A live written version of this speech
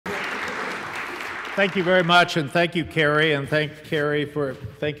Thank you very much, and thank you, Carrie, and thank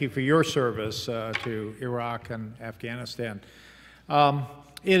you for your service to Iraq and Afghanistan.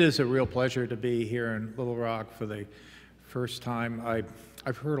 It is a real pleasure to be here in Little Rock for the first time.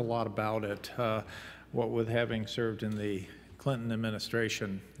 I've heard a lot about it, what with having served in the Clinton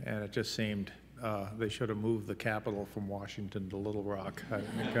administration, and it just seemed they should have moved the capital from Washington to Little Rock. I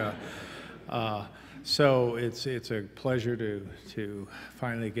think, so it's a pleasure to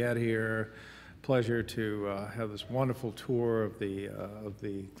finally get here. Pleasure to have this wonderful tour of the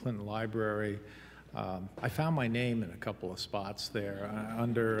Clinton Library. I found my name in a couple of spots there.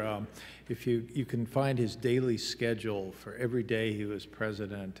 If you can find his daily schedule for every day he was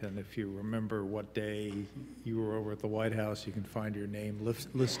president, and if you remember what day you were over at the White House, you can find your name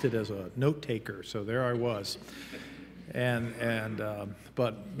listed as a note taker. So there I was.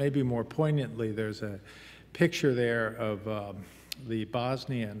 But maybe more poignantly, there's a picture there of the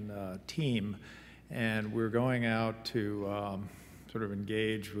Bosnian team, and we're going out to sort of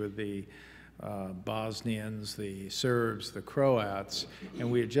engage with the Bosnians, the Serbs, the Croats,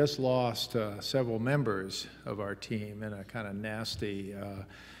 and we had just lost several members of our team in a kind of nasty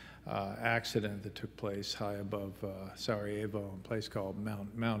accident that took place high above Sarajevo, a place called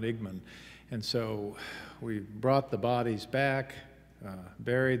Mount Igman. And so we brought the bodies back,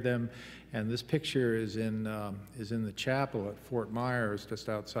 buried them, and this picture is in the chapel at Fort Myers, just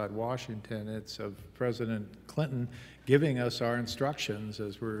outside Washington. It's of President Clinton giving us our instructions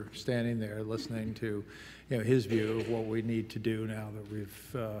as we're standing there listening to, his view of what we need to do now that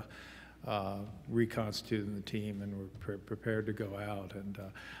we've reconstituted the team and we're prepared to go out. And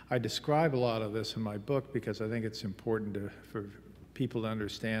I describe a lot of this in my book because I think it's important for people to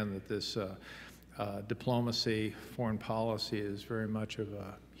understand that this diplomacy, foreign policy is very much of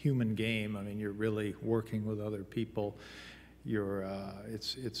a human game. I mean, you're really working with other people.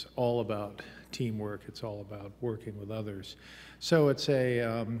 It's all about teamwork. It's all about working with others. So it's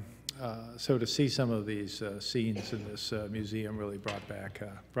so to see some of these scenes in this museum really brought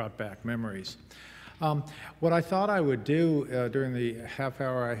back memories. What I thought I would do during the half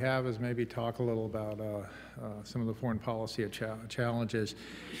hour I have is maybe talk a little about some of the foreign policy challenges,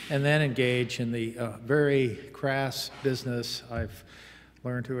 and then engage in the very crass business I've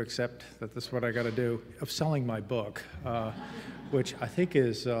learned to accept that this is what I got to do, of selling my book, which I think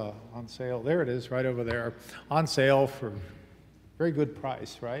is on sale. There it is, right over there, on sale for very good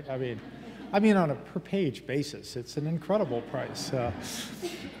price, right? I mean on a per-page basis, it's an incredible price.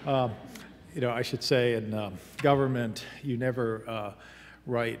 I should say in government, you never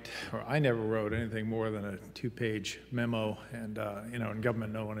write, or I never wrote anything more than a two-page memo, and in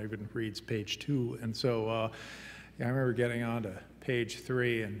government, no one even reads page 2, and so I remember getting on to page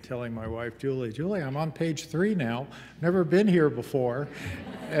 3 and telling my wife, Julie, I'm on page 3 now, never been here before,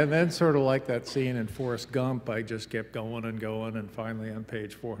 and then sort of like that scene in Forrest Gump, I just kept going, and finally on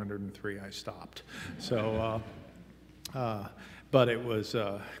page 403 I stopped. So. But it was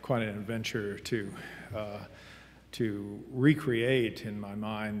quite an adventure to recreate in my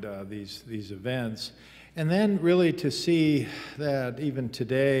mind these events, and then really to see that even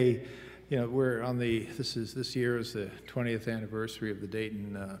today, we're on this year is the 20th anniversary of the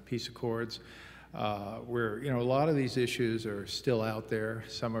Dayton Peace Accords, where a lot of these issues are still out there.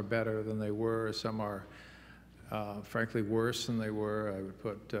 Some are better than they were. Some are frankly worse than they were. I would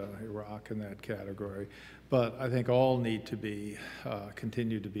put Iraq in that category. But I think all need to be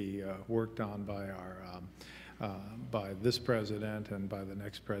continue to be worked on by this president and by the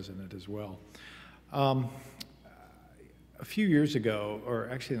next president as well. A few years ago, or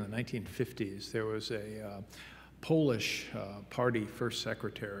actually in the 1950s, there was a Polish party first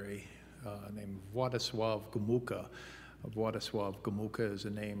secretary named Władysław Gomułka. Władysław Gomułka is a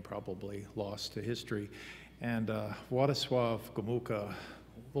name probably lost to history. And Władysław Gomułka,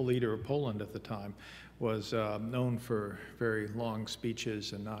 the leader of Poland at the time, was known for very long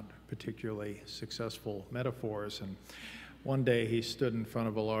speeches and not particularly successful metaphors. And one day he stood in front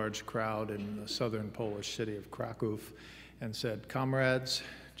of a large crowd in the southern Polish city of Kraków and said, "Comrades,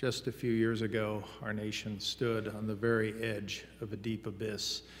 just a few years ago, our nation stood on the very edge of a deep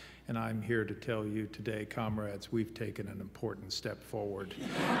abyss. And I'm here to tell you today, comrades, we've taken an important step forward."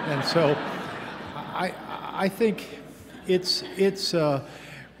 And so I think it's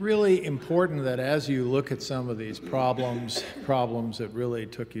really important that as you look at some of these problems that really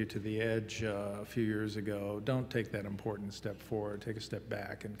took you to the edge a few years ago, don't take that important step forward. Take a step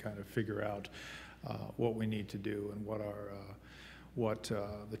back and kind of figure out what we need to do and what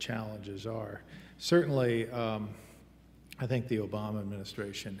the challenges are. Certainly, I think the Obama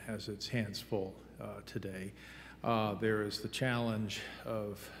administration has its hands full today. There is the challenge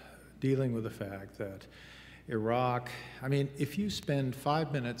of dealing with the fact that Iraq, I mean, if you spend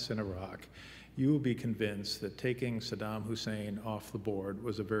 5 minutes in Iraq, you will be convinced that taking Saddam Hussein off the board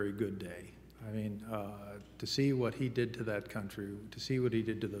was a very good day. I mean, to see what he did to that country, to see what he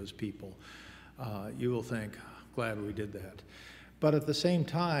did to those people, you will think, glad we did that. But at the same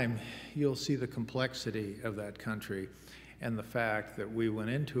time, you'll see the complexity of that country and the fact that we went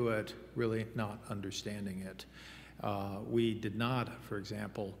into it really not understanding it. We did not, for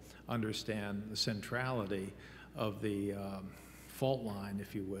example, understand the centrality of the fault line,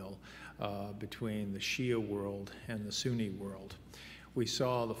 if you will, between the Shia world and the Sunni world. We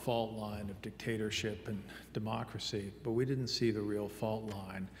saw the fault line of dictatorship and democracy, but we didn't see the real fault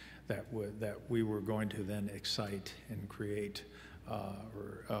line that we were going to then excite and create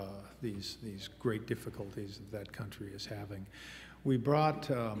these great difficulties that country is having. We brought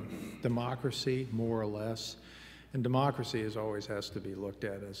democracy, more or less, and democracy always has to be looked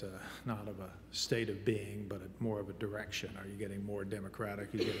at as not of a state of being, but more of a direction. Are you getting more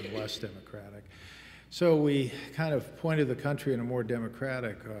democratic? Are you getting less democratic? So we kind of pointed the country in a more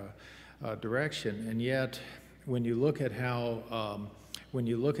democratic direction, and yet when you look at how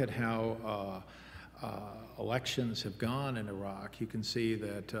elections have gone in Iraq, you can see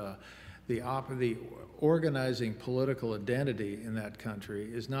that the organizing political identity in that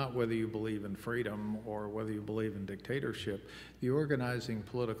country is not whether you believe in freedom or whether you believe in dictatorship. The organizing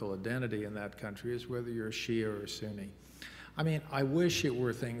political identity in that country is whether you're a Shia or Sunni. I mean, I wish it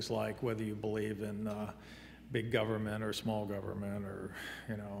were things like whether you believe in big government or small government, or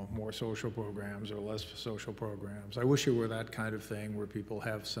more social programs or less social programs. I wish it were that kind of thing where people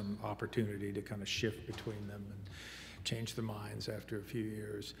have some opportunity to kind of shift between them and change their minds after a few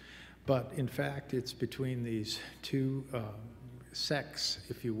years. But in fact, it's between these two sects,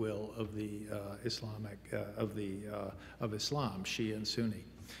 if you will, of the of Islam, Shia and Sunni.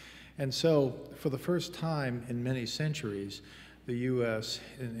 And so, for the first time in many centuries, the U.S.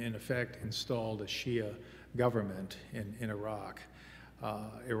 in effect installed a Shia government in Iraq.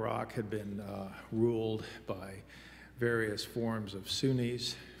 Iraq had been ruled by various forms of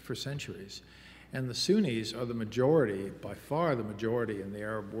Sunnis for centuries. And the Sunnis are the majority, by far the majority in the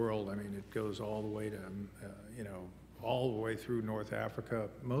Arab world. I mean, it goes all the way to, all the way through North Africa.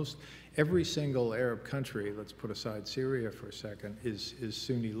 Every single Arab country, let's put aside Syria for a second, is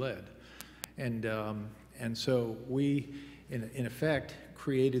Sunni-led. And so we, in effect,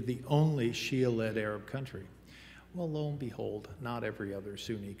 created the only Shia-led Arab country. Well, lo and behold, not every other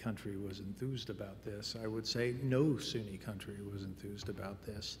Sunni country was enthused about this. I would say no Sunni country was enthused about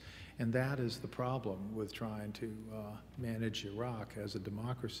this. And that is the problem with trying to manage Iraq as a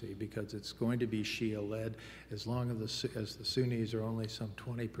democracy, because it's going to be Shia-led as long as the Sunnis are only some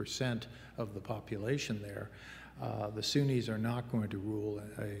 20% of the population there. The Sunnis are not going to rule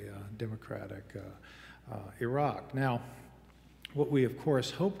a democratic Iraq. Now, what we of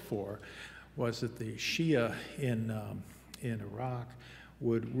course hoped for was that the Shia in Iraq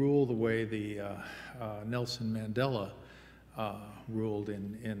would rule the way the Nelson Mandela ruled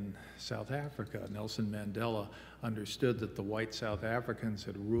in South Africa. Nelson Mandela understood that the white South Africans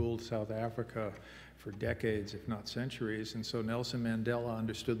had ruled South Africa for decades, if not centuries, and so Nelson Mandela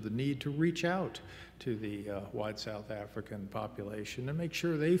understood the need to reach out to the white South African population and make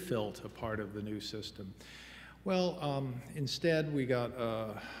sure they felt a part of the new system. Well, instead we got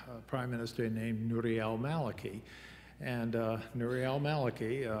a prime minister named Nouri al-Maliki. And Nouri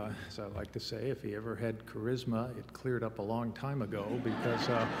al-Maliki, as I like to say, if he ever had charisma, it cleared up a long time ago, because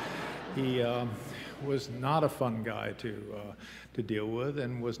he was not a fun guy to deal with,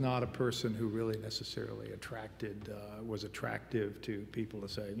 and was not a person who really necessarily was attractive to people to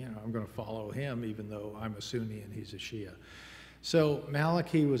say, I'm going to follow him even though I'm a Sunni and he's a Shia. So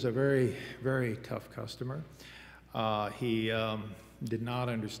Maliki was a very, very tough customer. He did not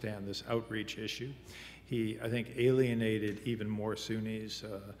understand this outreach issue. He, I think, alienated even more Sunnis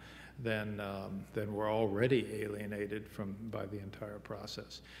than were already alienated by the entire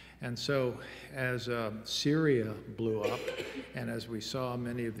process. And so as Syria blew up, and as we saw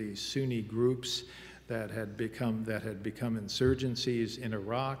many of these Sunni groups that had become insurgencies in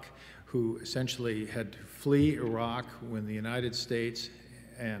Iraq, who essentially had to flee Iraq when the United States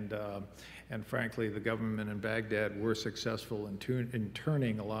and frankly the government in Baghdad were successful in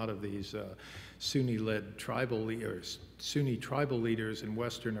turning a lot of these Sunni-led Sunni tribal leaders in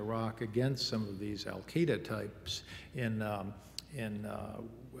Western Iraq against some of these Al-Qaeda types in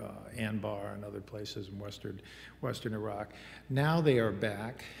Anbar and other places in Western Iraq. Now they are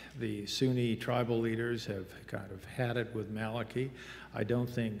back. The Sunni tribal leaders have kind of had it with Maliki. I don't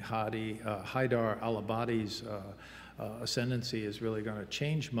think Haidar al-Abadi's ascendancy is really going to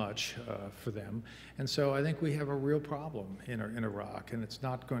change much for them. And so I think we have a real problem in Iraq, and it's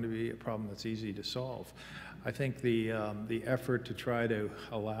not going to be a problem that's easy to solve. I think the effort to try to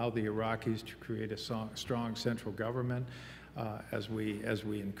allow the Iraqis to create a strong central government, as we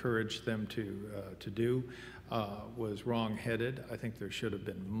encouraged them to do, was wrong-headed. I think there should have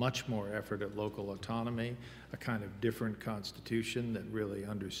been much more effort at local autonomy, a kind of different constitution that really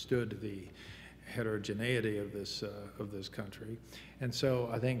understood the heterogeneity of this country. And so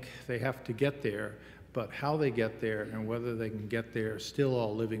I think they have to get there, but how they get there and whether they can get there still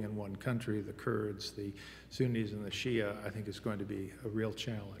all living in one country, the Kurds, the Sunnis, and the Shia, I think is going to be a real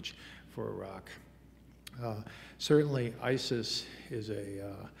challenge for Iraq. Certainly ISIS is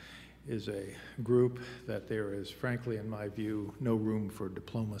a group that there is, frankly, in my view, no room for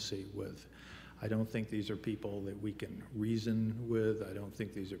diplomacy with. I don't think these are people that we can reason with. I don't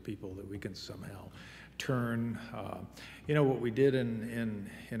think these are people that we can somehow turn. You know, what we did in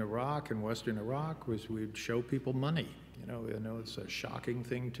Iraq, in Western Iraq, was we'd show people money. You know, it's a shocking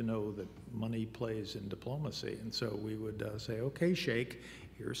thing to know that money plays in diplomacy. And so we would say, okay, Sheikh,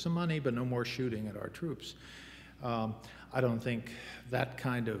 here's some money, but no more shooting at our troops. I don't think that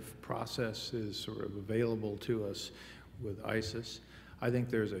kind of process is sort of available to us with ISIS. I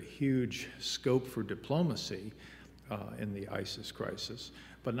think there's a huge scope for diplomacy in the ISIS crisis,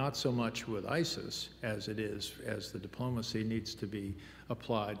 but not so much with ISIS as the diplomacy needs to be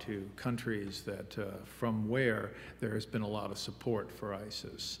applied to countries that, from where there has been a lot of support for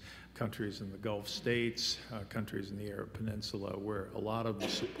ISIS. Countries in the Gulf states, countries in the Arab Peninsula, where a lot of the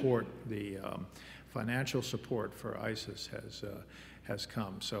support, the financial support for ISIS has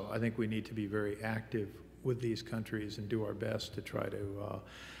come. So I think we need to be very active with these countries and do our best to try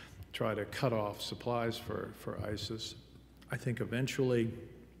to cut off supplies for ISIS. I think eventually,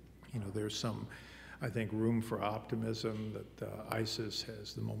 you know, there's some, I think, room for optimism that ISIS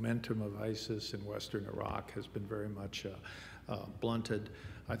has, the momentum of ISIS in Western Iraq has been very much blunted.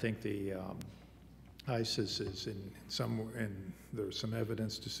 I think the ISIS is there's some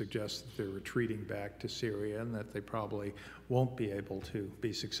evidence to suggest that they're retreating back to Syria and that they probably won't be able to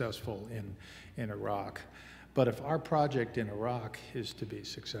be successful in Iraq. But if our project in Iraq is to be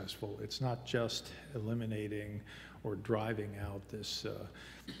successful, it's not just eliminating or driving out this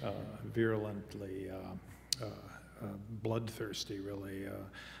virulently bloodthirsty, really,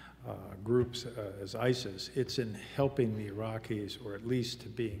 groups as ISIS. It's in helping the Iraqis, or at least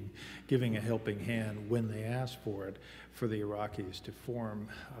giving a helping hand when they ask for it, for the Iraqis to form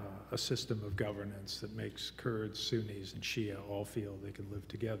a system of governance that makes Kurds, Sunnis, and Shia all feel they can live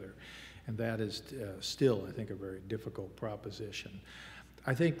together. And that is still, I think, a very difficult proposition.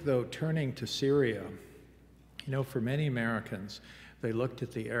 I think, though, turning to Syria, you know, for many Americans, they looked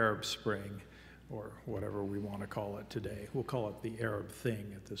at the Arab Spring, or whatever we want to call it today. We'll call it the Arab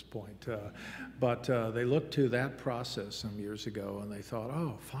thing at this point. But they looked to that process some years ago and they thought,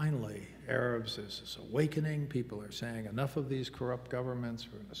 oh, finally, Arabs, there's this awakening. People are saying enough of these corrupt governments.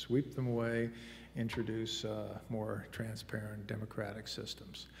 We're going to sweep them away, introduce more transparent democratic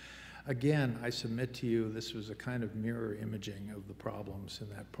systems. Again, I submit to you, this was a kind of mirror imaging of the problems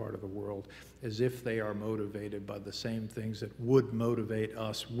in that part of the world, as if they are motivated by the same things that would motivate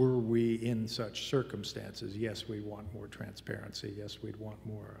us were we in such circumstances. Yes, we want more transparency. Yes, we'd want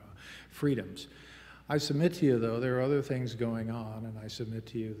more freedoms. I submit to you, though, there are other things going on, and I submit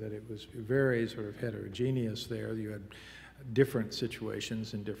to you that it was very sort of heterogeneous there. You had different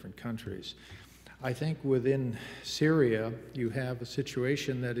situations in different countries. I think within Syria, you have a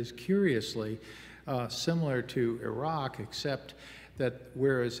situation that is curiously similar to Iraq, except that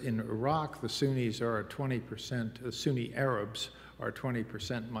whereas in Iraq the Sunnis are 20%, Sunni Arabs are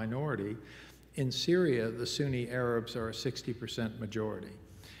 20% minority, in Syria the Sunni Arabs are a 60% majority.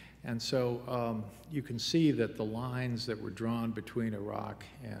 And so you can see that the lines that were drawn between Iraq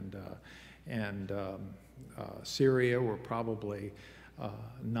and Syria were probably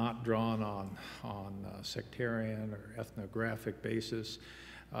not drawn on sectarian or ethnographic basis.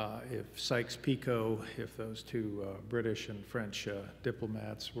 If Sykes-Picot, if those two British and French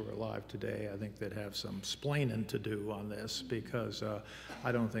diplomats were alive today, I think they'd have some splaining to do on this, because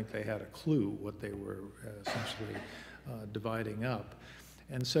I don't think they had a clue what they were essentially dividing up.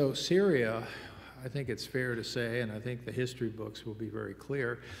 And so Syria, I think it's fair to say, and I think the history books will be very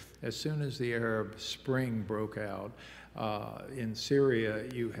clear, as soon as the Arab Spring broke out, in Syria,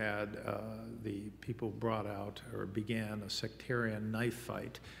 you had the people brought out or began a sectarian knife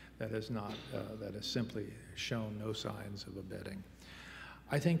fight that has simply shown no signs of abating.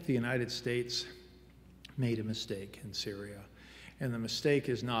 I think the United States made a mistake in Syria, And the mistake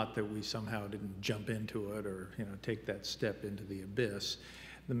is not that we somehow didn't jump into it or, you know, take that step into the abyss.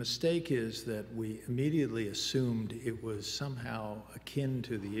 The mistake is that we immediately assumed it was somehow akin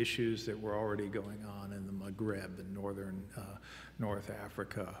to the issues that were already going on in the Maghreb, in northern North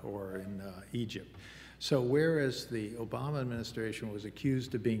Africa, or in Egypt. So whereas the Obama administration was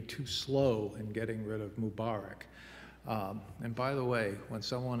accused of being too slow in getting rid of Mubarak, and by the way, when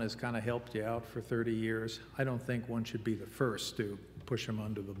someone has kind of helped you out for 30 years, I don't think one should be the first to push him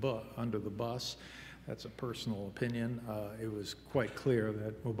under the bus. That's a personal opinion. It was quite clear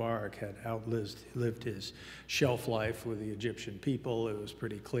that Mubarak had outlived his shelf life with the Egyptian people. It was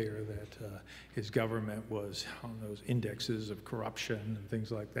pretty clear that his government was on those indexes of corruption and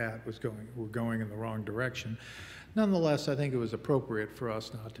things like that were going in the wrong direction. Nonetheless, I think it was appropriate for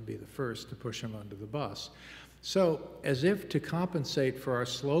us not to be the first to push him under the bus. So, as if to compensate for our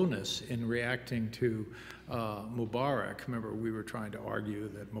slowness in reacting to Mubarak, remember we were trying to argue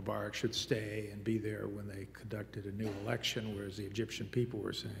that Mubarak should stay and be there when they conducted a new election, whereas the Egyptian people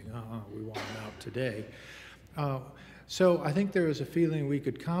were saying, we want him out today. So I think there was a feeling we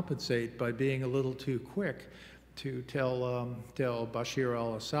could compensate by being a little too quick to tell Bashar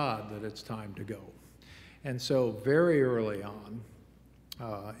al-Assad that it's time to go. And so very early on,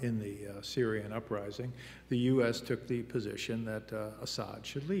 in the Syrian uprising, the U.S. took the position that Assad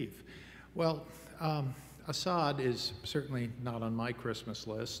should leave. Well, Assad is certainly not on my Christmas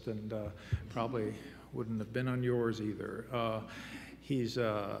list, and probably wouldn't have been on yours either. He's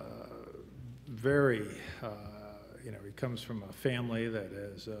very, you know, he comes from a family that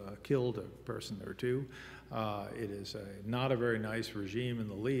has killed a person or two. It is not a very nice regime in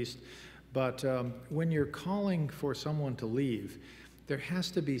the least, but when you're calling for someone to leave, there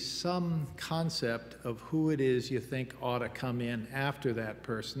has to be some concept of who it is you think ought to come in after that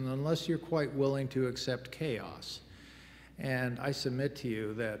person, unless you're quite willing to accept chaos. And I submit to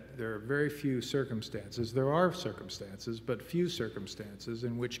you that there are very few circumstances, there are circumstances, but few circumstances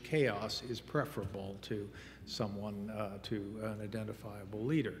in which chaos is preferable to someone, to an identifiable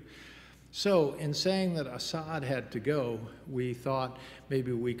leader. So in saying that Assad had to go, we thought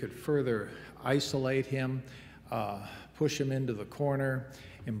maybe we could further isolate him, push him into the corner,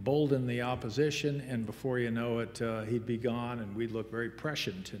 embolden the opposition, and before you know it, he'd be gone, and we'd look very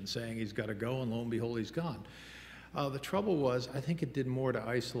prescient in saying he's got to go, and lo and behold, he's gone. The trouble was, I think it did more to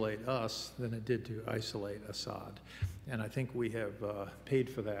isolate us than it did to isolate Assad, and I think we have paid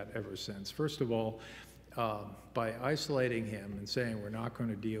for that ever since. First of all, by isolating him and saying we're not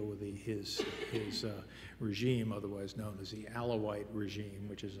going to deal with his regime, otherwise known as the Alawite regime,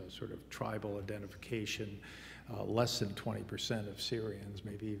 which is a sort of tribal identification. Less than 20% of Syrians,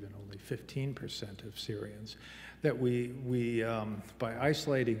 maybe even only 15% of Syrians, that by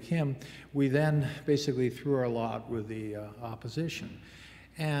isolating him, we then basically threw our lot with the opposition.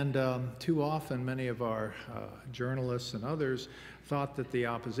 And too often, many of our journalists and others thought that the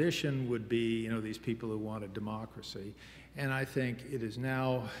opposition would be, you know, these people who wanted democracy. And I think it has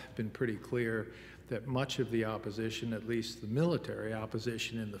now been pretty clear that much of the opposition, at least the military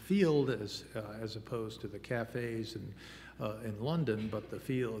opposition in the field, as opposed to the cafes in London, but the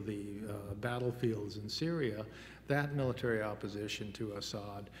battlefields in Syria, that military opposition to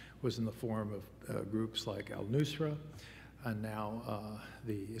Assad was in the form of groups like al-Nusra and now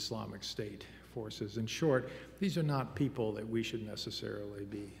the Islamic State forces. In short, these are not people that we should necessarily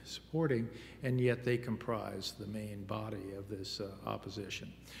be supporting, and yet they comprise the main body of this opposition.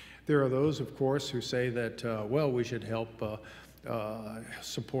 There are those, of course, who say that, well, we should help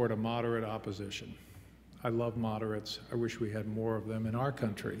support a moderate opposition. I love moderates. I wish we had more of them in our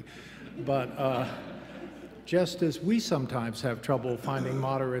country. But just as we sometimes have trouble finding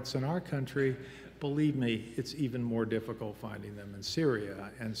moderates in our country, believe me, it's even more difficult finding them in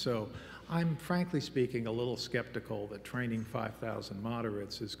Syria. And so I'm, frankly speaking, a little skeptical that training 5,000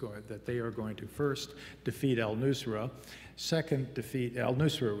 moderates that they are going to first defeat al-Nusra, second defeat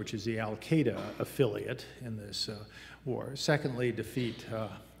al-Nusra, which is the al-Qaeda affiliate in this war, secondly defeat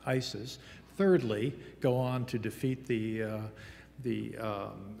ISIS, thirdly go on to defeat the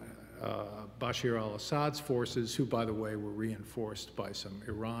Bashar al-Assad's forces, who, by the way, were reinforced by some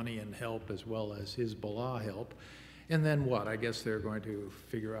Iranian help as well as Hezbollah help. And then what? I guess they're going to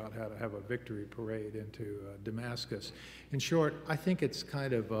figure out how to have a victory parade into Damascus. In short, I think it's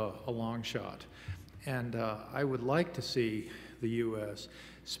kind of a long shot. And I would like to see the U.S.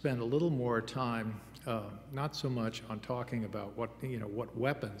 spend a little more time, not so much on talking about what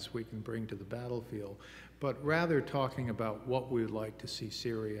weapons we can bring to the battlefield, but rather talking about what we would like to see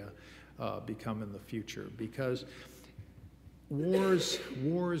Syria become in the future. Because wars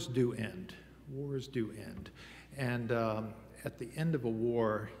do end. Wars do end. And at the end of a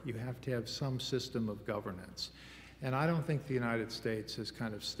war, you have to have some system of governance. And I don't think the United States has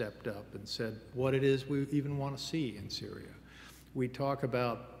kind of stepped up and said what it is we even want to see in Syria. We talk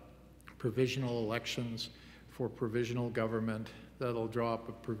about provisional elections for provisional government that'll draw up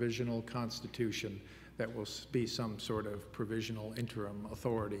a provisional constitution that will be some sort of provisional interim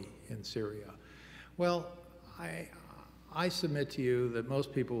authority in Syria. Well, I submit to you that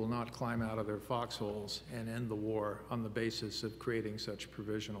most people will not climb out of their foxholes and end the war on the basis of creating such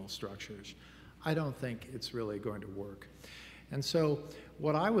provisional structures. I don't think it's really going to work. And so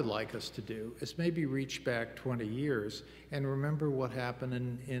what I would like us to do is maybe reach back 20 years and remember what happened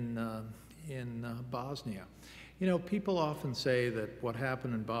in Bosnia. You know, people often say that what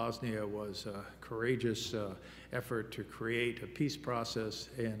happened in Bosnia was a courageous effort to create a peace process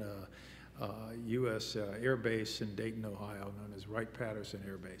in a U.S. air base in Dayton, Ohio, known as Wright-Patterson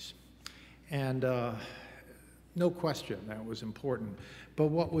Air Base. And no question that was important. But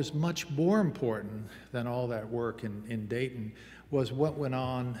what was much more important than all that work in Dayton was what went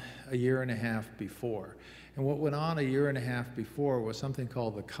on a year and a half before. And what went on a year and a half before was something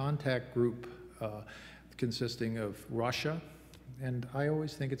called the contact group, consisting of Russia. And I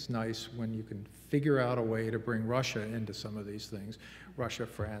always think it's nice when you can figure out a way to bring Russia into some of these things. Russia,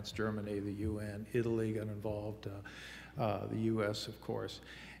 France, Germany, the UN, Italy got involved, the US, of course,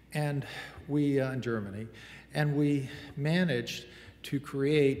 and and Germany. And we managed to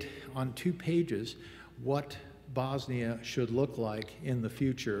create on 2 pages what Bosnia should look like in the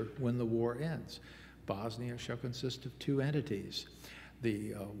future when the war ends. Bosnia shall consist of 2 entities.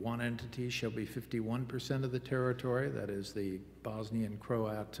 The one entity shall be 51% of the territory, that is the Bosnian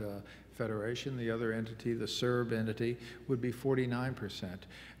Croat Federation. The other entity, the Serb entity, would be 49%.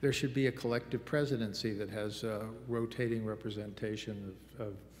 There should be a collective presidency that has rotating representation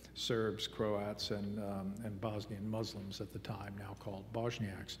of Serbs, Croats, and Bosnian Muslims at the time, now called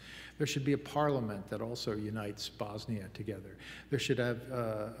Bosniaks. There should be a parliament that also unites Bosnia together. There should have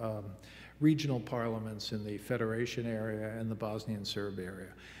regional parliaments in the Federation area and the Bosnian Serb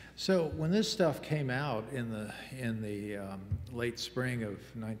area. So when this stuff came out in the late spring of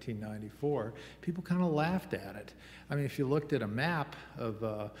 1994, people kind of laughed at it. I mean, if you looked at a map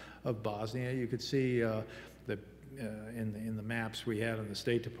of Bosnia, you could see in the maps we had in the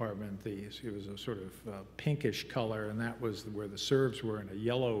State Department, it was a sort of pinkish color, and that was where the Serbs were, in a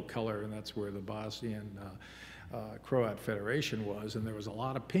yellow color, and that's where the Bosnian Croat Federation was, and there was a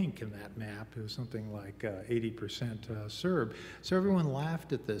lot of pink in that map. It was something like 80% Serb. So everyone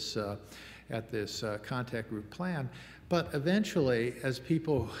laughed at this contact group plan. But eventually, as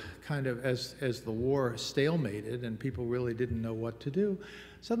people as the war stalemated and people really didn't know what to do,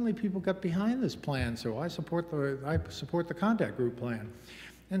 suddenly people got behind this plan. So I support the contact group plan.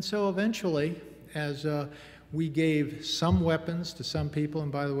 And so eventually, as we gave some weapons to some people,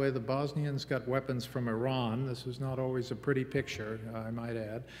 and by the way, the Bosnians got weapons from Iran. This was not always a pretty picture, I might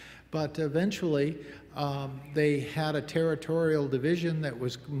add. But eventually, they had a territorial division that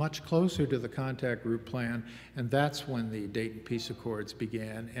was much closer to the contact group plan, and that's when the Dayton Peace Accords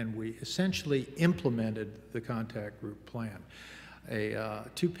began, and we essentially implemented the contact group plan.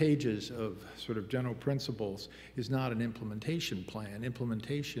 2 pages of sort of general principles is not an implementation plan.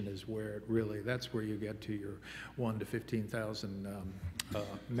 Implementation is where that's where you get to your 1 to 15,000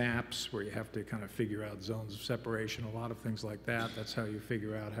 maps, where you have to kind of figure out zones of separation, a lot of things like that. That's how you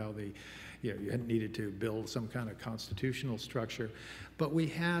figure out how you needed to build some kind of constitutional structure. But we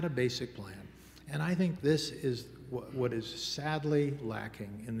had a basic plan. And I think this is what is sadly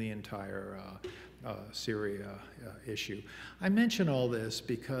lacking in the entire Syria issue. I mention all this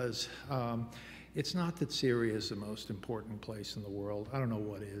because it's not that Syria is the most important place in the world. I don't know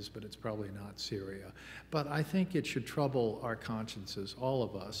what is, but it's probably not Syria. But I think it should trouble our consciences, all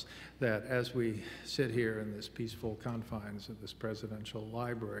of us, that as we sit here in this peaceful confines of this presidential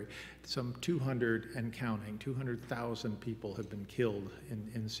library, some 200 and counting, 200,000 people have been killed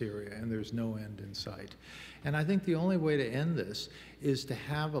in Syria, and there's no end in sight. And I think the only way to end this is to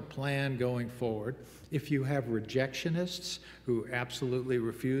have a plan going forward. If you have rejectionists who absolutely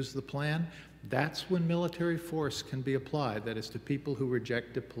refuse the plan, that's when military force can be applied, that is to people who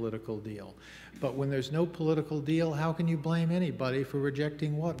reject a political deal. But when there's no political deal, how can you blame anybody for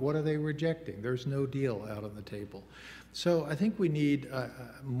rejecting what? What are they rejecting? There's no deal out on the table. So I think we need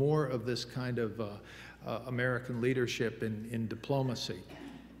more of this kind of American leadership in diplomacy.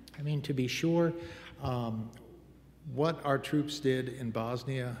 I mean, to be sure, what our troops did in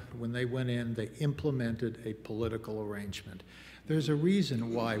Bosnia, when they went in, they implemented a political arrangement. There's a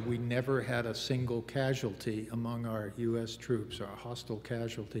reason why we never had a single casualty among our U.S. troops, or a hostile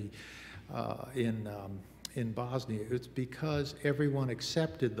casualty in Bosnia, it's because everyone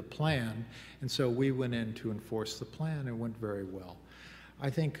accepted the plan, and so we went in to enforce the plan, and it went very well. I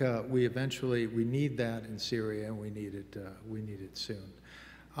think we need that in Syria, and we need it soon.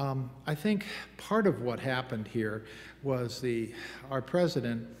 I think part of what happened here was our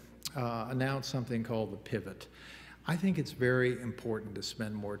president announced something called the pivot. I think it's very important to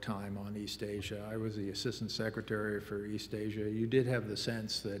spend more time on East Asia. I was the assistant secretary for East Asia. You did have the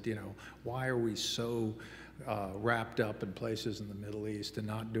sense that, why are we so wrapped up in places in the Middle East and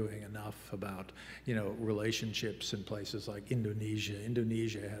not doing enough about, relationships in places like Indonesia.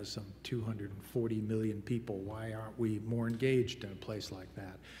 Indonesia has some 240 million people. Why aren't we more engaged in a place like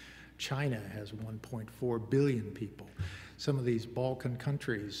that? China has 1.4 billion people. Some of these Balkan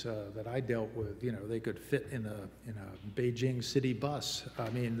countries that I dealt with, they could fit in a Beijing city bus. I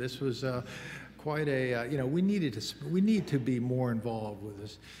mean, this was quite a, we need to be more involved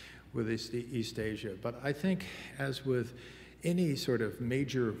with East Asia. But I think, as with any sort of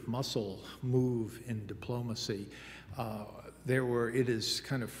major muscle move in diplomacy, it is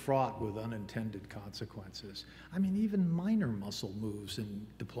kind of fraught with unintended consequences. I mean, even minor muscle moves in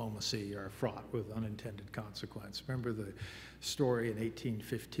diplomacy are fraught with unintended consequence. Remember the story in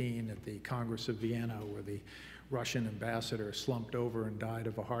 1815 at the Congress of Vienna where the Russian ambassador slumped over and died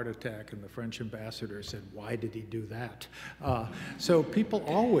of a heart attack, and the French ambassador said, "Why did he do that?" So people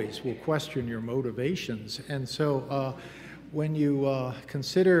always will question your motivations, and so when you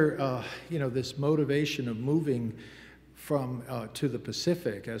consider, this motivation of moving from to the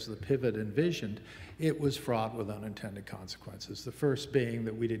Pacific as the pivot envisioned, it was fraught with unintended consequences. The first being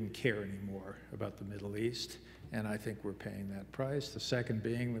that we didn't care anymore about the Middle East, and I think we're paying that price. The second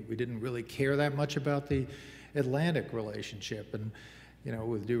being that we didn't really care that much about the Atlantic relationship. And,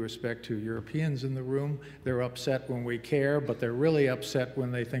 with due respect to Europeans in the room, they're upset when we care, but they're really upset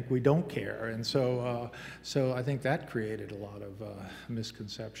when they think we don't care. And so I think that created a lot of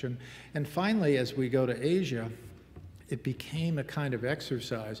misconception. And finally, as we go to Asia, it became a kind of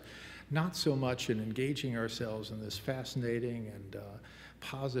exercise, not so much in engaging ourselves in this fascinating and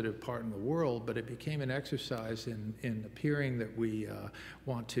positive part in the world, but it became an exercise in appearing that we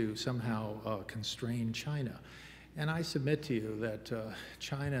want to somehow constrain China. And I submit to you that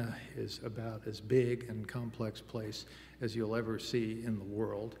China is about as big and complex place as you'll ever see in the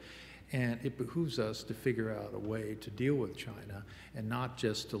world. And it behooves us to figure out a way to deal with China and not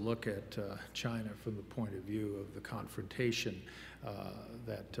just to look at China from the point of view of the confrontation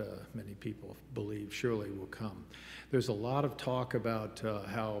that many people believe surely will come. There's a lot of talk about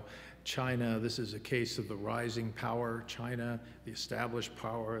how China, this is a case of the rising power, China, the established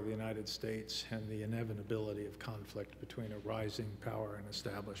power of the United States, and the inevitability of conflict between a rising power and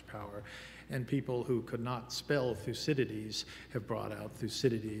established power. And people who could not spell Thucydides have brought out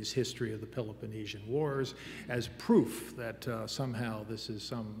Thucydides' History of the Peloponnesian Wars as proof that somehow this is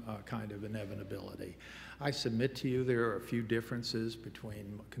some kind of inevitability. I submit to you there are a few differences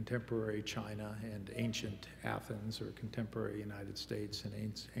between contemporary China and ancient Athens, or contemporary United States and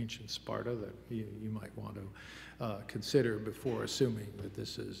ancient Sparta, that you might want to consider before assuming that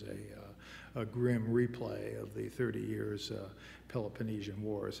this is a grim replay of the 30 years Peloponnesian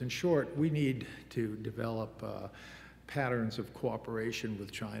Wars. In short, we need to develop patterns of cooperation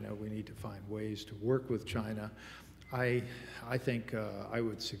with China. We need to find ways to work with China. I think I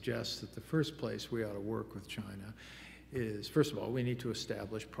would suggest that the first place we ought to work with China is, first of all, we need to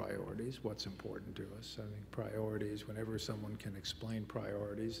establish priorities, what's important to us. I think priorities, whenever someone can explain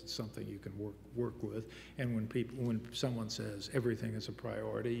priorities, it's something you can work with. And when someone says everything is a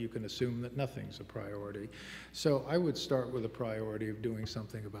priority, you can assume that nothing's a priority. So I would start with a priority of doing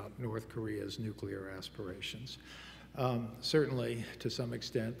something about North Korea's nuclear aspirations. Certainly, to some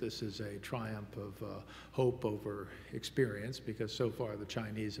extent, this is a triumph of hope over experience, because so far the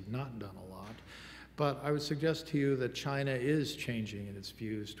Chinese have not done a lot. But I would suggest to you that China is changing in its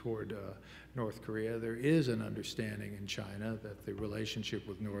views toward North Korea. There is an understanding in China that the relationship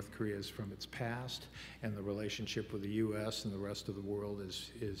with North Korea is from its past, and the relationship with the U.S. and the rest of the world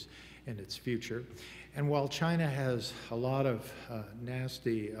is in its future. And while China has a lot of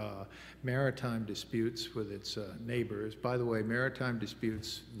nasty maritime disputes with its neighbors, by the way, maritime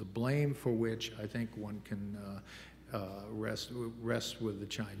disputes, the blame for which I think one can rest with the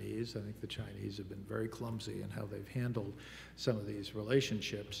Chinese. I think the Chinese have been very clumsy in how they've handled some of these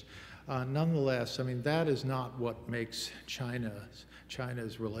relationships. Nonetheless, I mean, that is not what makes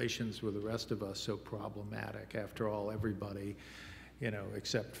China's relations with the rest of us so problematic. After all, everybody,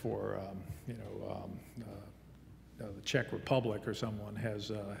 except for, the Czech Republic or someone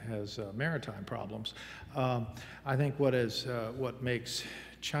has maritime problems. I think what makes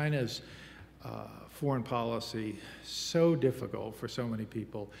China's foreign policy so difficult for so many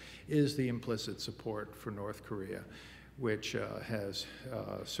people is the implicit support for North Korea, which has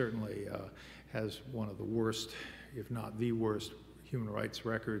certainly has one of the worst, if not the worst, human rights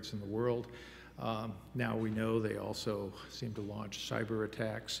records in the world. Now we know they also seem to launch cyber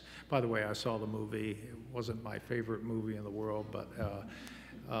attacks. By the way, I saw the movie. It wasn't my favorite movie in the world, but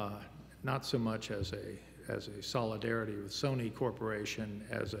not so much as a solidarity with Sony Corporation,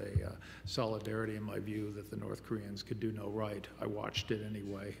 as a solidarity in my view that the North Koreans could do no right. I watched it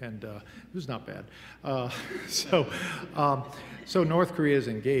anyway, and it was not bad. So North Korea is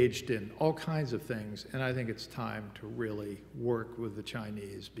engaged in all kinds of things, and I think it's time to really work with the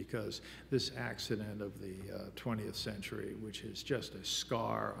Chinese, because this accident of the 20th century, which is just a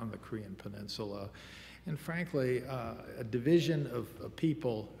scar on the Korean Peninsula, and frankly, a division of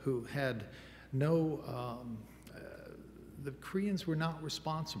people who had no, the Koreans were not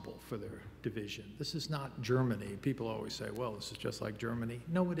responsible for their division. This is not Germany. People always say, well, this is just like Germany.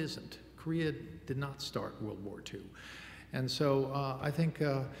 No, it isn't. Korea did not start World War II. And so I think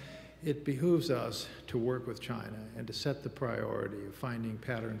it behooves us to work with China and to set the priority of finding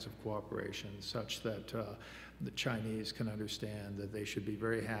patterns of cooperation such that the Chinese can understand that they should be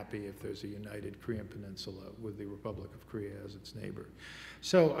very happy if there's a united Korean Peninsula with the Republic of Korea as its neighbor.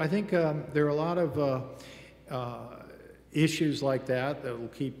 So I think there are a lot of issues like that that will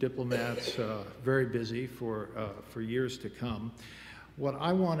keep diplomats very busy for years to come. What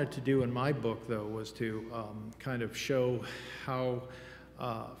I wanted to do in my book, though, was to kind of show how,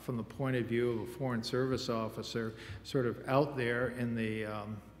 from the point of view of a foreign service officer, sort of out there in the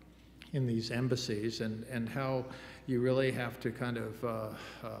in these embassies, and how you really have to kind of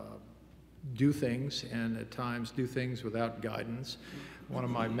do things, and at times do things without guidance. One of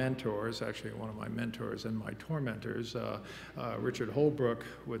my mentors, actually one of my mentors and my tormentors, Richard Holbrooke,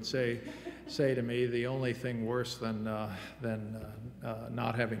 would say to me, the only thing worse than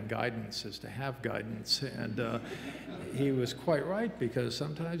not having guidance is to have guidance. And he was quite right, because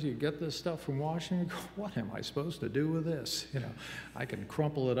sometimes you get this stuff from Washington, and go, what am I supposed to do with this? You know, I can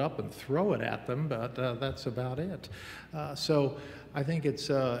crumple it up and throw it at them, but that's about it. So I think it's,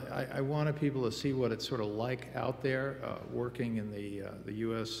 I wanted people to see what it's sort of like out there, working in the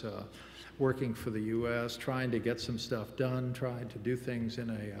U.S., working for the U.S., trying to get some stuff done, trying to do things in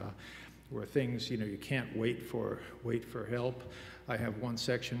a, where things, you know, you can't wait for help. I have one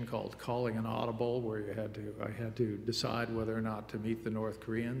section called Calling an Audible, where I had to decide whether or not to meet the North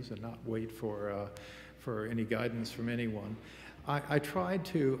Koreans and not wait for any guidance from anyone. I tried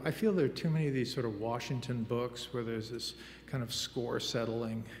to, I feel there are too many of these sort of Washington books where there's this kind of score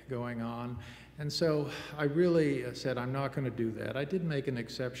settling going on. And so I really said, I'm not going to do that. I did make an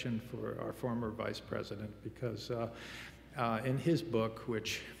exception for our former vice president, because in his book,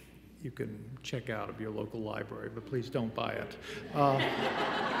 which you can check out of your local library, but please don't buy it,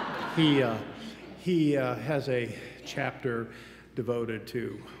 he has a chapter devoted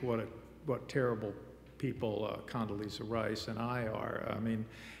to what terrible people Condoleezza Rice and I are. I mean,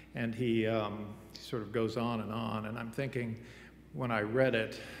 and he sort of goes on, and I'm thinking, when I read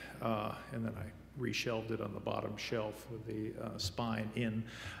it, and then I reshelved it on the bottom shelf with the spine in,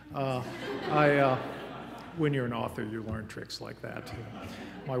 when you're an author, you learn tricks like that.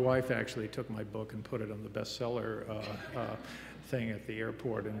 My wife actually took my book and put it on the bestseller thing at the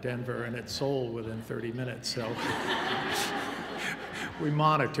airport in Denver, and it sold within 30 minutes, so we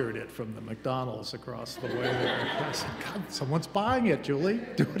monitored it from the McDonald's across the way there. I said, God, someone's buying it, Julie,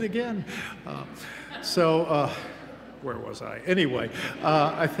 do it again. Where was I? Anyway,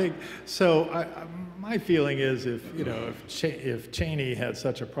 I think, so my feeling is, if Cheney had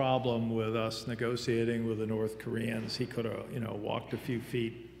such a problem with us negotiating with the North Koreans, he could have, walked a few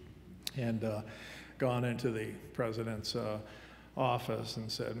feet and gone into the president's office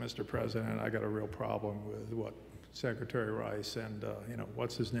and said, Mr. President, I got a real problem with what Secretary Rice and,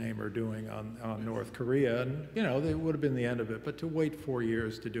 what's his name are doing on North Korea. And, it would have been the end of it. But to wait 4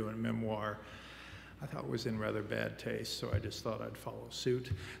 years to do a memoir, I thought was in rather bad taste, so I just thought I'd follow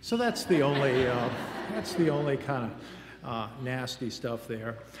suit. So that's the only kind of nasty stuff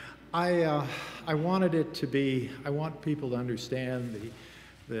there. I wanted it to be, I want people to understand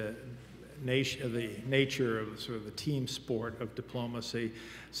the nature of sort of the team sport of diplomacy.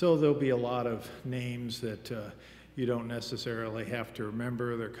 So there'll be a lot of names that you don't necessarily have to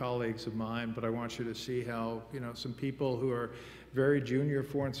remember. They're colleagues of mine, but I want you to see how, some people who are very junior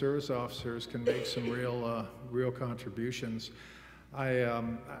foreign service officers can make some real contributions.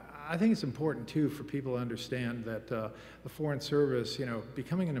 I think it's important too for people to understand that the Foreign Service, you know,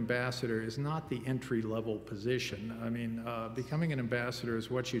 becoming an ambassador is not the entry-level position. I mean, becoming an ambassador is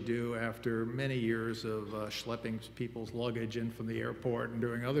what you do after many years of schlepping people's luggage in from the airport and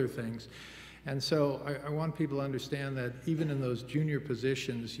doing other things. And so I want people to understand that even in those junior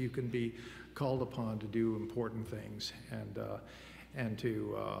positions, you can be called upon to do important things and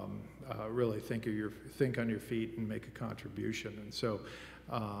to really think on your feet and make a contribution. And so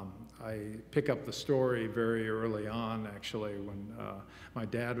I pick up the story very early on, actually, when my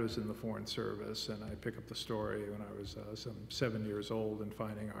dad was in the Foreign Service, and I pick up the story when I was some 7 years old and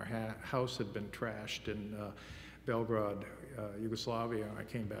finding our house had been trashed in Belgrade, Yugoslavia. I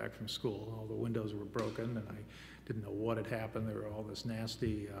came back from school, all the windows were broken, and I didn't know what had happened. There were all this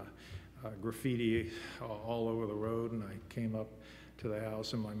nasty graffiti all over the road, and I came up to the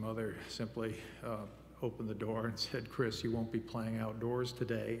house, and my mother simply opened the door and said, "Chris, you won't be playing outdoors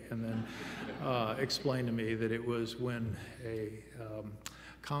today," and then explained to me that it was when a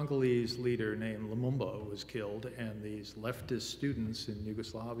Congolese leader named Lumumba was killed, and these leftist students in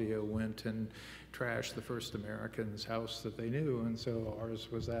Yugoslavia went and trashed the first American's house that they knew, and so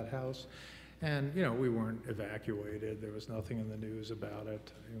ours was that house. And, you know, we weren't evacuated. There was nothing in the news about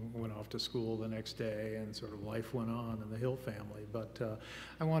it. I went off to school the next day, and sort of life went on in the Hill family. But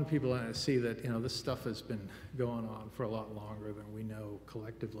I want people to see that, you know, this stuff has been going on for a lot longer than we know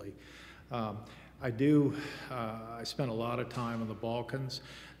collectively. I spent a lot of time in the Balkans.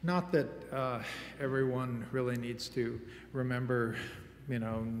 Not that everyone really needs to remember, you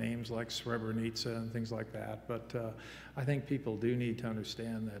know, names like Srebrenica and things like that, but I think people do need to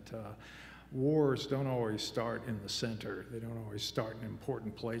understand that wars don't always start in the center. They don't always start in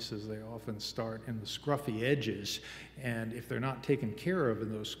important places. They often start in the scruffy edges, and if they're not taken care of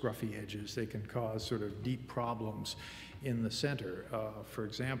in those scruffy edges, they can cause sort of deep problems in the center. For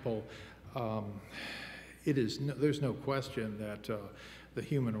example, there's no question that the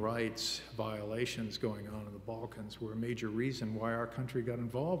human rights violations going on in the Balkans were a major reason why our country got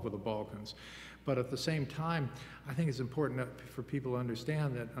involved with the Balkans. But at the same time, I think it's important for people to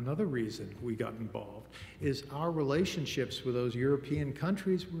understand that another reason we got involved is our relationships with those European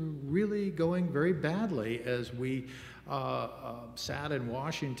countries were really going very badly as we sat in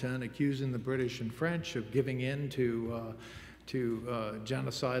Washington accusing the British and French of giving in to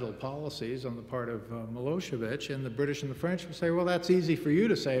genocidal policies on the part of Milosevic, and the British and the French would say, well, that's easy for you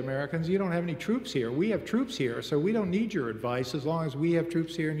to say, Americans. You don't have any troops here. We have troops here, so we don't need your advice as long as we have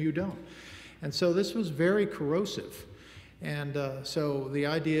troops here and you don't. And so this was very corrosive. And so the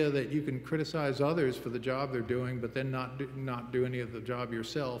idea that you can criticize others for the job they're doing, but then not do any of the job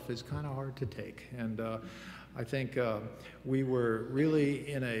yourself is kind of hard to take. And I think we were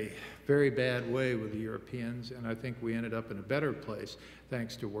really in a very bad way with the Europeans, and I think we ended up in a better place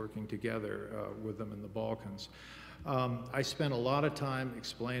thanks to working together with them in the Balkans. I spent a lot of time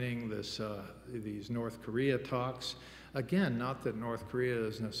explaining these North Korea talks. Again, not that North Korea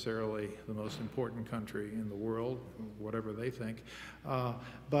is necessarily the most important country in the world, whatever they think,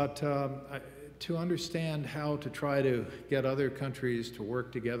 but to understand how to try to get other countries to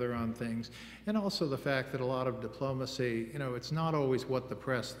work together on things, and also the fact that a lot of diplomacy, you know, it's not always what the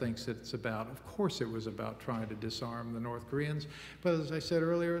press thinks it's about. Of course it was about trying to disarm the North Koreans, but as I said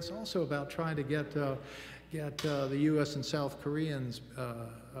earlier, it's also about trying to get the U.S. and South Koreans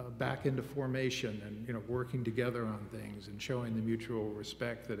back into formation and, you know, working together on things and showing the mutual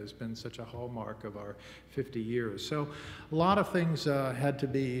respect that has been such a hallmark of our 50 years. So a lot of things had to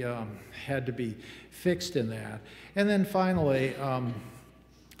be fixed in that. And then finally,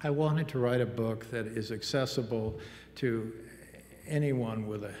 I wanted to write a book that is accessible to anyone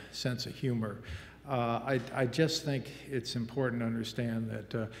with a sense of humor. I just think it's important to understand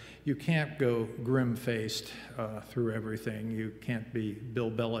that you can't go grim-faced through everything. You can't be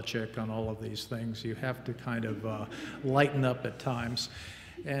Bill Belichick on all of these things. You have to kind of lighten up at times.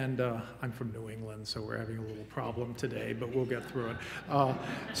 And I'm from New England, so we're having a little problem today, but we'll get through it.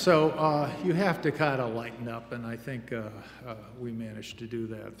 So you have to kind of lighten up, and I think we managed to do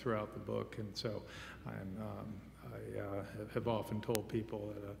that throughout the book. And so I have often told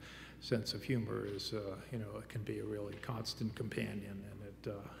people that a sense of humor is, you know, it can be a really constant companion, and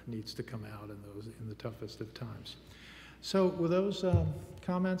it needs to come out in the toughest of times. So with those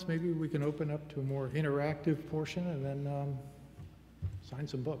comments, maybe we can open up to a more interactive portion, and then sign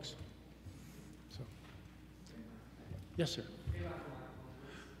some books. So, yes, sir.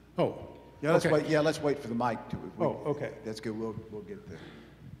 Oh, yeah. Let's okay. wait. Yeah, let's wait for the mic to. Okay. That's good. We'll get the.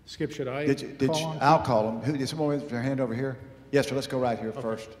 Skip, should I call on? I'll call them. Did someone raise their hand over here? Yes, sir. Let's go right here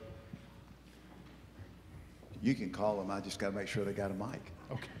first. You can call them. I just got to make sure they got a mic.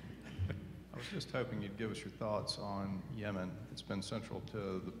 Okay. I was just hoping you'd give us your thoughts on Yemen. It's been central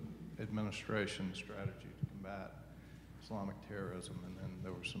to the administration's strategy to combat Islamic terrorism, and then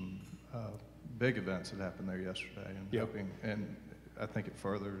there were some big events that happened there yesterday, and Yep. and I think it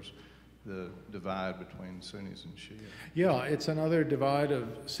furthers the divide between Sunnis and Shia. Yeah, it's another divide of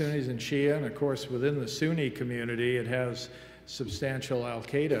Sunnis and Shia, and of course within the Sunni community it has substantial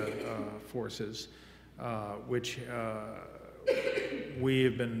al-Qaeda forces, which we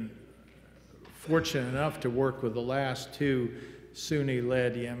have been fortunate enough to work with the last two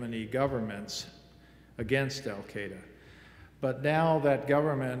Sunni-led Yemeni governments against al-Qaeda. But now that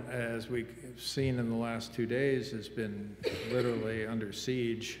government, as we've seen in the last 2 days, has been literally under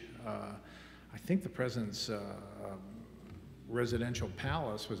siege. I think the president's residential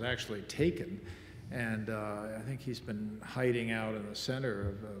palace was actually taken, and I think he's been hiding out in the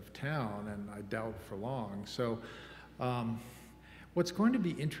center of town, and I doubt for long. So what's going to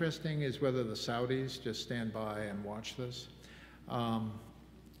be interesting is whether the Saudis just stand by and watch this.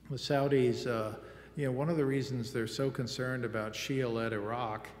 The Saudis, you know, one of the reasons they're so concerned about Shia-led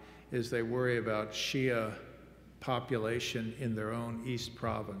Iraq is they worry about Shia population in their own East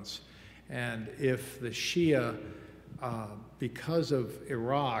Province. And if the Shia, because of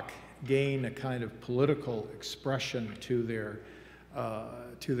Iraq, gain a kind of political expression to their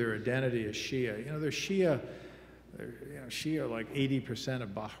identity as Shia, you know, they're Shia, Shia are like 80% of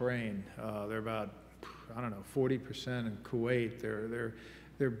Bahrain. They're about, I don't know, 40% in Kuwait.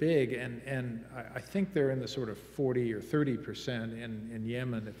 They're big, and I think they're in the sort of 40 or 30% in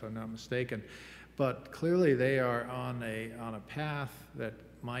Yemen, if I'm not mistaken. But clearly they are on a path that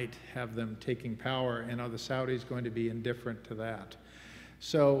might have them taking power, and are the Saudis going to be indifferent to that?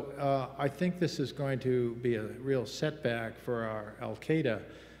 So I think this is going to be a real setback for our al-Qaeda,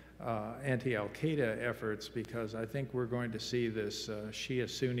 anti-al-Qaeda efforts, because I think we're going to see this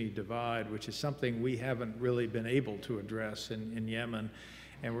Shia-Sunni divide, which is something we haven't really been able to address in Yemen.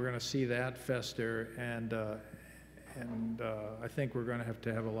 And we're going to see that fester, and I think we're going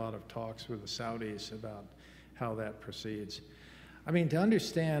to have a lot of talks with the Saudis about how that proceeds. I mean, to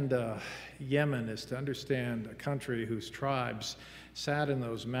understand Yemen is to understand a country whose tribes sat in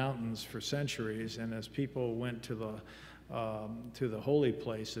those mountains for centuries, and as people went to the holy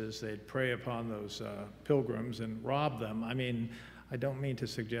places, they'd prey upon those pilgrims and rob them. I mean, I don't mean to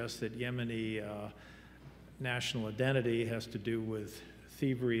suggest that Yemeni national identity has to do with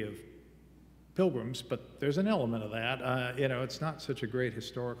thievery of pilgrims, but there's an element of that. You know, it's not such a great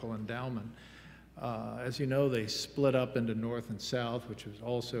historical endowment. As you know, they split up into North and South, which was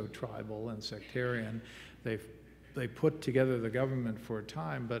also tribal and sectarian. They put together the government for a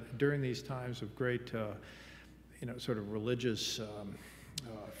time, but during these times of great, you know, sort of religious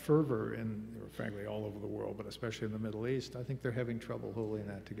fervor, frankly, all over the world, but especially in the Middle East, I think they're having trouble holding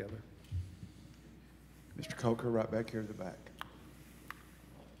that together. Mr. Coker, right back here at the back.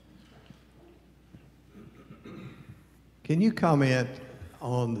 Can you comment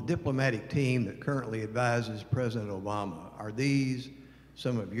on the diplomatic team that currently advises President Obama? Are these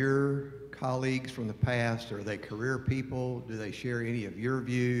some of your colleagues from the past? Are they career people? Do they share any of your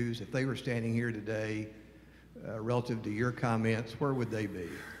views? If they were standing here today, relative to your comments, where would they be?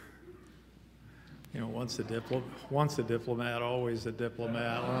 You know, once a diplomat, always a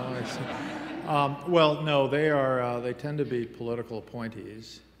diplomat. Well, no, they tend to be political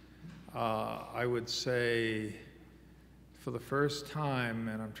appointees. I would say, for the first time,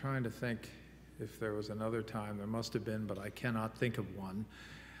 and I'm trying to think if there was another time, there must have been, but I cannot think of one,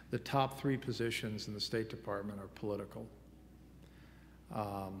 the top 3 positions in the State Department are political.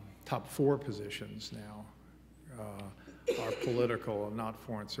 Top 4 positions now are political and not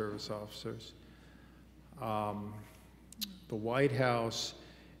Foreign Service officers. The White House,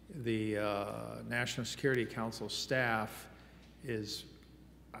 the National Security Council staff is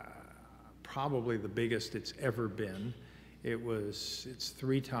probably the biggest it's ever been. It's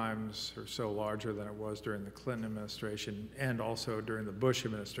 3 times or so larger than it was during the Clinton administration and also during the Bush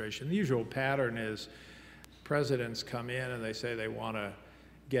administration. The usual pattern is presidents come in and they say they want to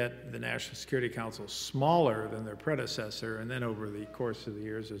get the National Security Council smaller than their predecessor, and then over the course of the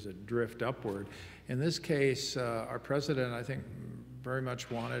years there's a drift upward. In this case, our president, I think, very much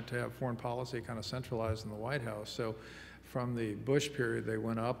wanted to have foreign policy kind of centralized in the White House. So from the Bush period, they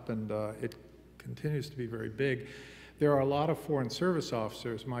went up, and it continues to be very big. There are a lot of Foreign Service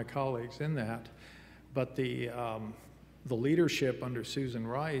officers, my colleagues, in that, but the leadership under Susan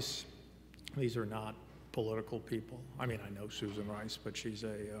Rice, these are not political people. I mean, I know Susan Rice, but she's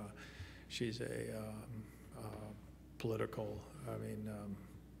a political, I mean,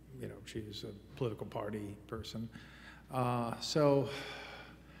 you know, she's a political party person. So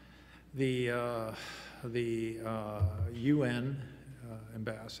the UN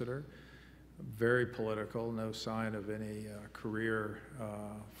ambassador, very political, no sign of any career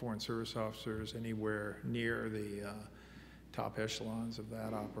foreign service officers anywhere near the top echelons of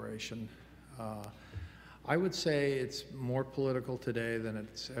that operation. I would say it's more political today than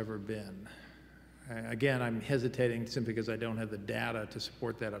it's ever been. Again, I'm hesitating simply because I don't have the data to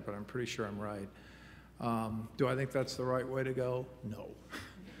support that, but I'm pretty sure I'm right. Do I think that's the right way to go? No.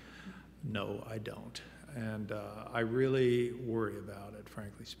 No, I don't. And I really worry about it,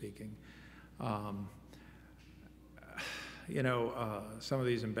 frankly speaking. You know, some of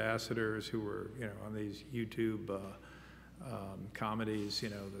these ambassadors who were, you know, on these YouTube comedies, you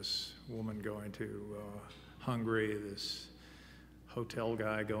know, this woman going to Hungary, this hotel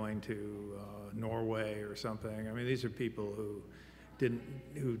guy going to Norway or something. I mean, these are people who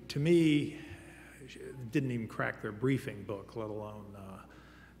to me, didn't even crack their briefing book, let alone,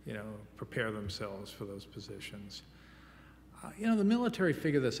 you know, prepare themselves for those positions. You know, the military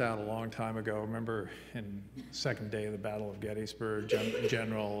figured this out a long time ago. Remember in the second day of the Battle of Gettysburg,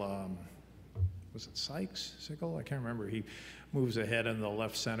 General, was it Sickle? I can't remember. He moves ahead in the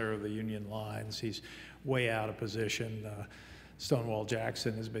left center of the Union lines. He's way out of position. Stonewall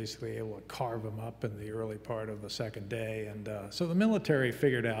Jackson is basically able to carve him up in the early part of the second day. And so the military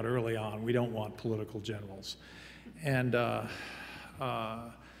figured out early on, we don't want political generals. And,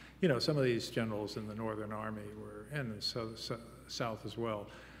 you know, some of these generals in the Northern Army were, and the South as well,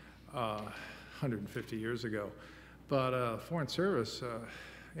 150 years ago. But Foreign Service,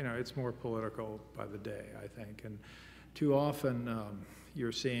 you know, it's more political by the day, I think. And too often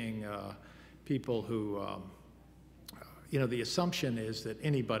you're seeing people who, you know, the assumption is that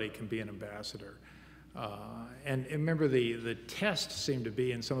anybody can be an ambassador. And remember, the test seemed to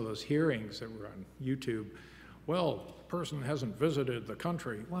be in some of those hearings that were on YouTube, well, the person hasn't visited the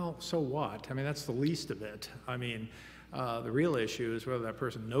country. Well, so what? I mean, that's the least of it. I mean, the real issue is whether that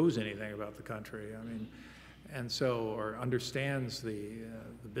person knows anything about the country. I mean, and so, or understands the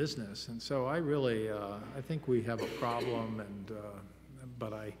business. And so I really, I think we have a problem, and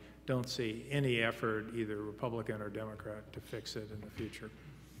but I don't see any effort, either Republican or Democrat, to fix it in the future.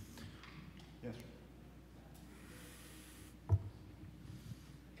 Yes.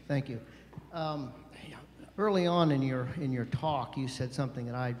 Thank you. Early on in your talk, you said something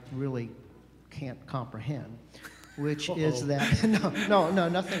that I really can't comprehend, which is that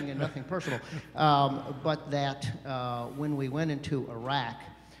nothing personal, but that when we went into Iraq,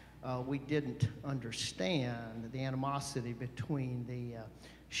 we didn't understand the animosity between the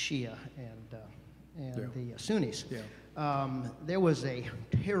Shia and the Sunnis. Yeah. There was a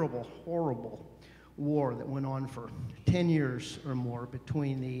terrible, horrible war that went on for 10 years or more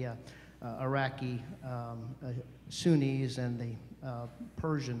between the Iraqi Sunnis and the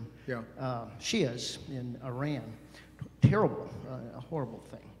Persian Shias in Iran. Terrible, a horrible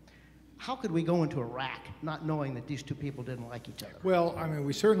thing. How could we go into Iraq not knowing that these two people didn't like each other? Well, I mean,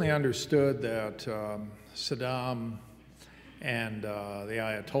 we certainly understood that Saddam and the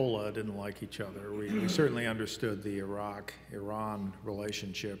Ayatollah didn't like each other. We certainly understood the Iraq-Iran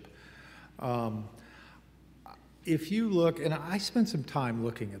relationship. If you look, and I spent some time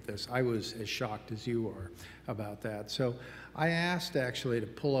looking at this, I was as shocked as you are about that. So I asked actually to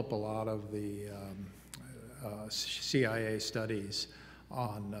pull up a lot of the CIA studies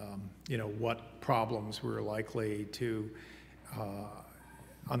on, you know, what problems we're likely to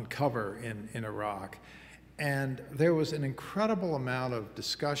uncover in Iraq. And there was an incredible amount of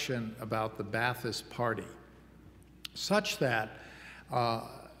discussion about the Ba'athist Party, such that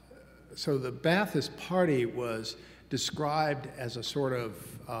so the Ba'athist Party was described as a sort of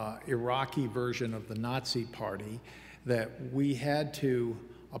Iraqi version of the Nazi Party, that we had to,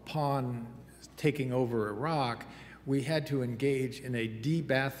 upon taking over Iraq, we had to engage in a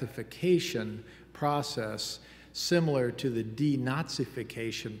de-Ba'athification process similar to the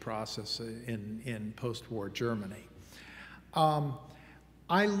denazification process in post-war Germany.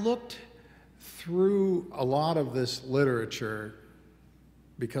 I looked through a lot of this literature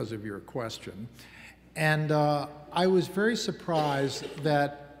because of your question, and I was very surprised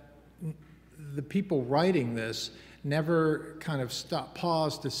that the people writing this never kind of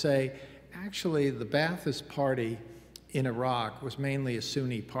paused to say, actually, the Ba'athist Party in Iraq was mainly a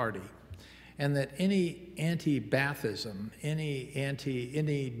Sunni party, and that any anti-Ba'athism,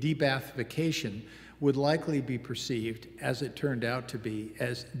 any de-Ba'athification would likely be perceived, as it turned out to be,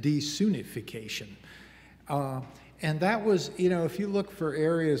 as de-Sunnification. And that was, you know, if you look for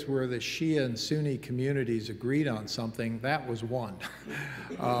areas where the Shia and Sunni communities agreed on something, that was one,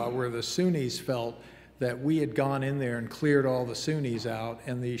 where the Sunnis felt that we had gone in there and cleared all the Sunnis out,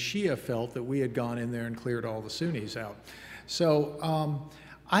 and the Shia felt that we had gone in there and cleared all the Sunnis out. So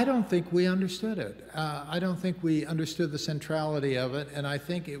I don't think we understood it. I don't think we understood the centrality of it, and I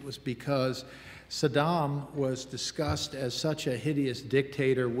think it was because Saddam was discussed as such a hideous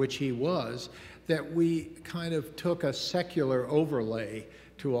dictator, which he was, that we kind of took a secular overlay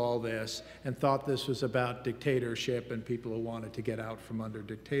to all this and thought this was about dictatorship and people who wanted to get out from under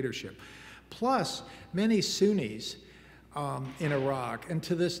dictatorship. Plus, many Sunnis in Iraq, and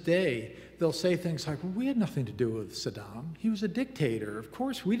to this day, they'll say things like, well, we had nothing to do with Saddam. He was a dictator. Of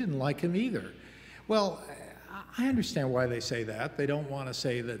course, we didn't like him either. Well, I understand why they say that. They don't want to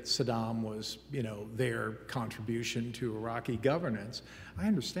say that Saddam was, you know, their contribution to Iraqi governance. I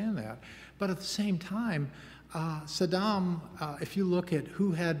understand that. But at the same time, Saddam, if you look at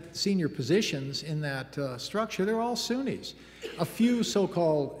who had senior positions in that structure, they're all Sunnis. A few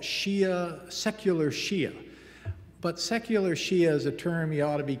so-called Shia, secular Shia. But secular Shia is a term you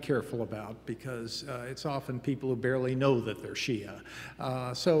ought to be careful about because it's often people who barely know that they're Shia.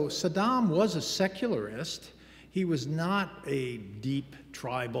 So Saddam was a secularist. He was not a deep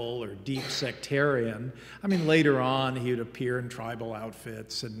tribal or deep sectarian. I mean, later on, he would appear in tribal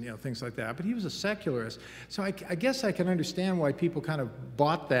outfits and, you know, things like that. But he was a secularist. So I guess I can understand why people kind of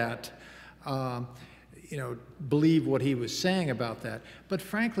bought that, you know, believe what he was saying about that. But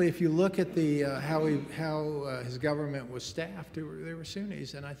frankly, if you look at the how his government was staffed, they were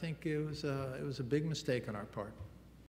Sunnis, and I think it was a big mistake on our part.